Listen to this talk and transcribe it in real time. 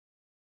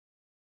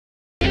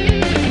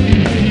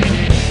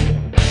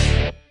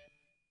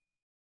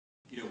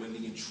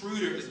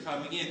intruder is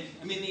coming in.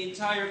 I mean, the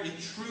entire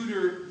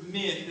intruder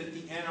myth that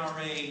the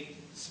NRA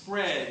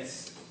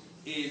spreads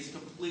is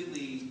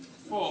completely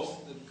false.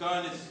 The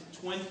gun is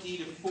 20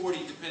 to 40,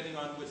 depending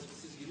on what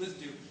statistic you listen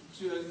to.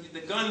 So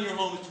the gun in your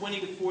home is 20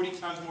 to 40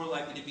 times more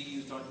likely to be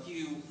used on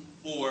you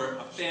or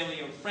a family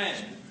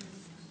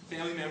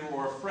member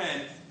or a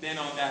friend, than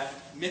on that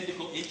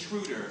mythical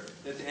intruder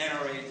that the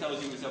NRA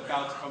tells you is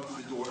about to come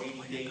through the door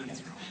any day now.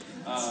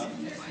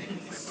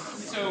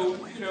 So,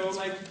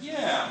 like,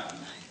 yeah,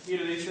 they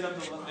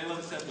love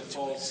to set the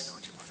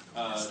false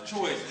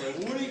choice. But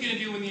what are you going to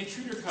do when the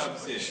intruder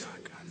comes in? If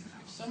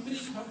somebody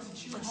comes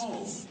into your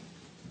home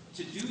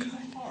to do you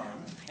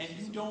harm and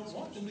you don't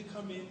want them to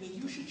come in, then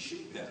you should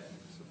shoot them.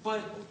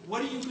 But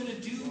what are you going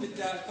to do with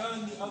that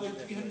gun the other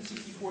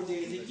 364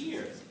 days a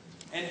year?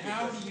 And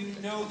how do you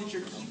know that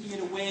you're keeping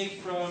it away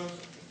from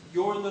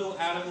your little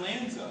Adam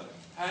Lanza?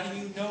 How do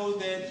you know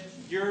that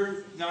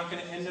you're not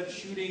going to end up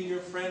shooting your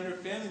friend or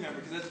family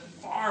member? Because that's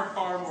far,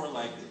 far more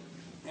likely.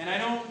 And I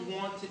don't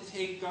want to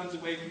take guns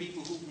away from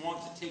people who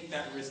want to take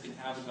that risk and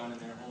have a gun in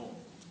their home.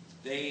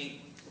 They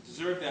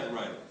deserve that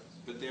right.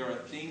 But there are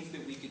things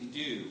that we can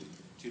do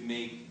to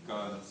make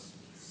guns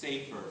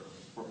safer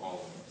for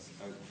all of us.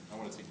 I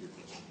want to take your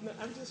question. No,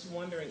 I'm just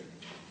wondering,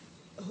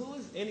 who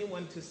is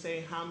anyone to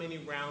say how many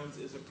rounds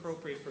is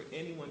appropriate for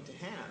anyone to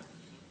have?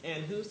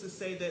 And who's to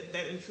say that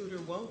that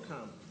intruder won't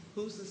come?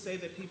 Who's to say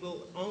that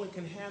people only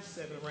can have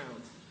 7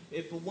 rounds?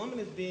 If a woman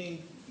is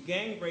being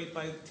gang raped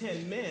by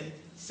 10 men,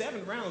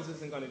 7 rounds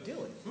isn't going to do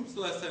it. When was the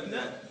last time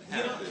that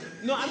happened?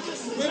 I'm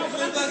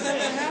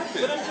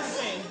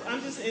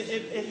just saying,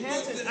 it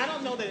hasn't, I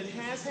don't know that it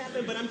has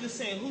happened, but I'm just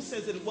saying, who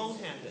says that it won't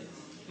happen?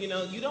 You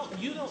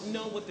don't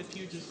know what the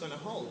future is going to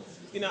hold.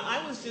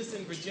 I was just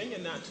in Virginia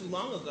not too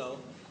long ago,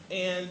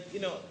 and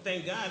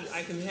thank God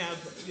I can have,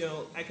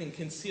 I can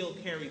conceal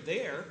carry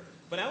there.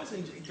 But I was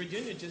in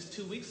Virginia just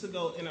 2 weeks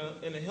ago in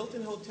a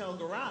Hilton Hotel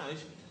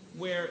garage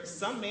where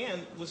some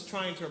man was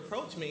trying to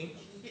approach me,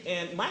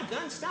 and my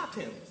gun stopped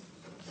him.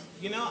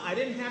 I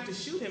didn't have to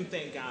shoot him,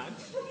 thank God,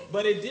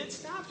 but it did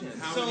stop him.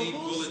 How many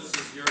bullets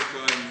does your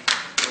gun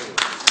hold?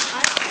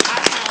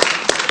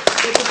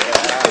 It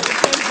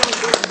depends on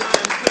which gun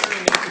I'm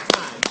carrying at the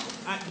time.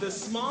 The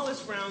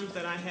smallest round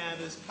that I have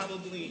is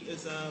probably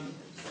is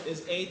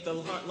 8. The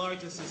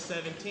largest is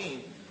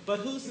 17. But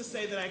who's to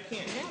say that I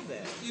can't have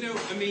that?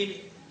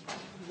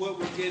 What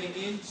we're getting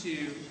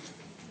into.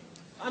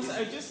 I'm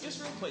sorry,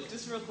 just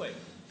real quick.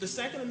 The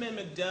Second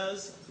Amendment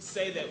does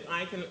say that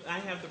I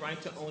have the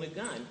right to own a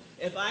gun.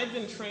 If I've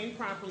been trained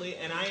properly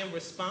and I am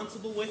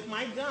responsible with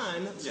my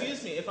gun,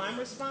 if I'm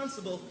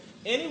responsible,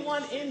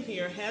 anyone in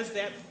here has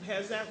that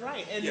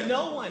right, and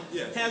no one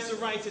has the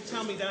right to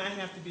tell me that I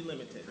have to be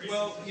limited.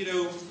 Well,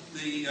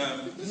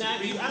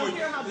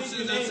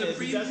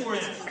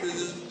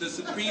 the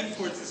Supreme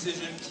Court's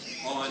decision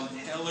on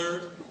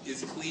Heller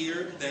is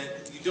clear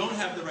that you don't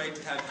have the right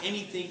to have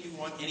anything you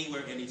want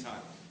anywhere,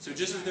 anytime. So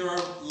just as there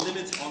are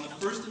limits on the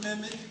First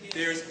Amendment,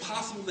 there's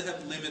possible to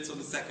have limits on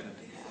the Second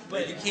Amendment.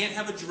 But you can't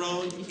have a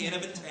drone, you can't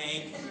have a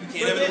tank, you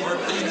can't have an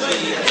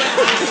RPG.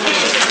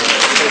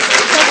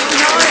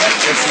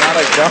 It's not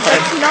a gun.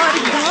 It's not a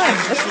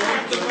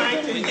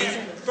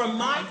gun. For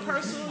my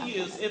personal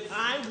use, if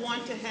I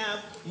want to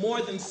have more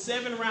than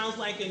 7 rounds,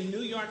 like in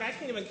New York, I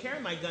can't even carry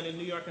my gun in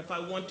New York if I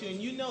want to, and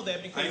you know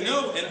that because I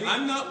know, and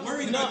I'm not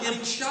worried about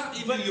getting shot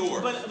in New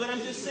York. But I'm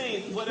just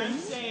saying, what I'm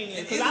saying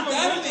is, I'm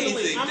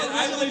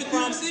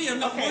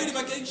not worried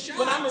about getting shot.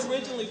 But I'm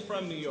originally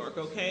from New York,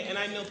 okay, and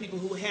I know people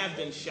who have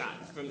been shot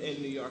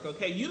in New York,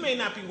 okay. You may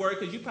not be worried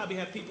because you probably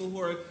have people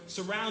who are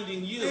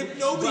surrounding you.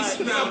 Nobody's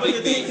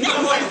surrounding me.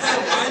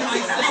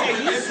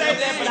 You say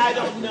that, but I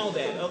don't know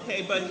that,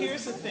 okay. But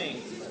here's the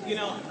thing,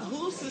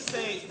 who's to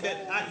say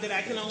that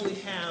I can only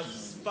have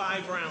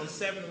 5 rounds,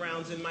 7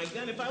 rounds in my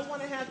gun? If I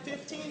want to have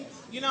 15,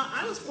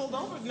 I was pulled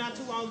over not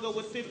too long ago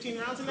with 15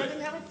 rounds, and I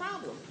didn't have a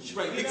problem.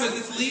 Right, because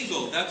it's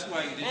legal. That's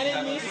why you didn't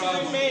have a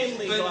problem. And it needs to remain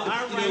legal.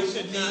 Our rights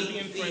should not be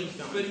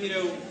infringed on. But you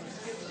don't.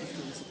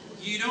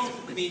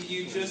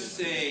 You just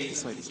say,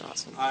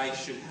 I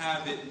should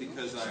have it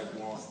because I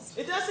want.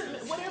 It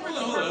doesn't. Whatever the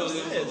purpose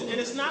is, and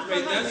it's not for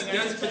hunting.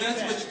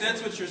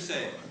 That's what you're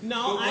saying.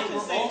 No, I can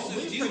say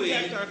we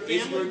protect our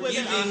family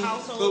within our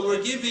household. But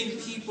we're giving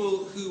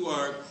people who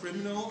are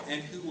criminal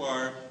and who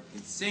are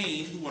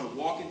insane, who want to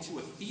walk into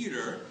a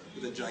theater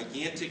with a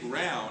gigantic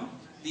round,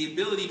 the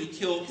ability to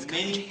kill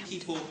many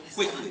people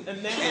quickly.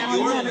 And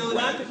then in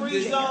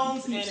gun-free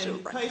zones and in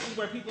places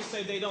where people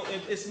say they don't.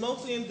 It's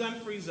mostly in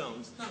gun-free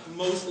zones. Not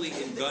mostly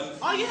in gun-free zones.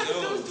 All you have to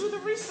do is do the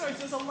research.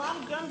 There's a lot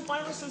of gun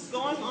violence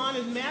going on,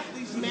 and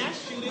these mass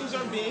shootings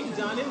are being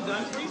done in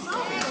gun-free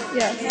zones.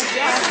 Yes.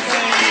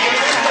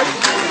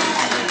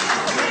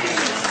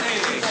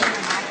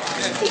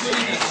 That putting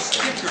a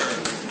sticker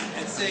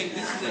and saying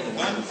this is a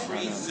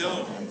gun-free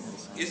zone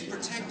is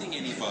protecting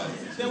anybody.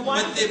 Then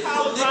why does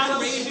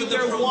Colorado shoot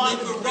their with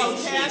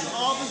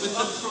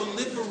the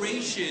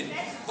proliferation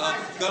of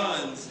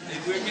guns,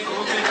 and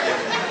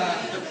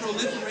the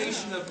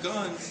proliferation of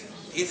guns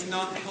is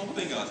not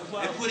helping us.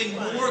 And putting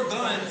more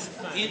guns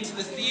into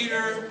the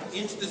theater,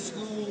 into the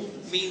school,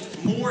 means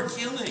more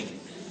killing.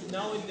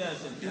 No, it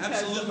doesn't.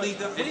 Absolutely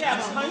does. We have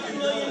 100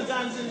 million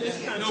guns in this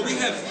country. No, we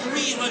have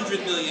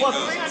 300 million well,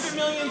 guns. 300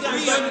 million guns.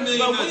 300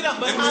 million but we guns. don't,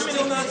 but And how we're many?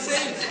 still not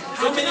safe.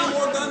 How many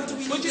more guns do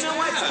we need But you to know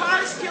what? have?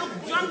 Cars kill,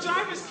 drunk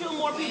drivers kill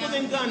more people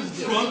than guns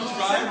do. Drunk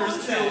drivers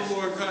kill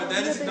more guns.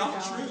 That is not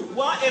true.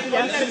 Well, if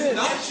That is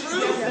not yes, true.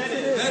 yes, it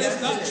is. That is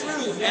not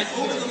true. And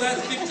over the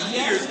last 50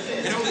 years,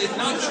 and over, it's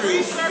not true.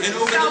 Research And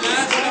over the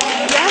last 50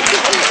 years, Yes,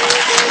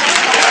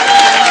 it is.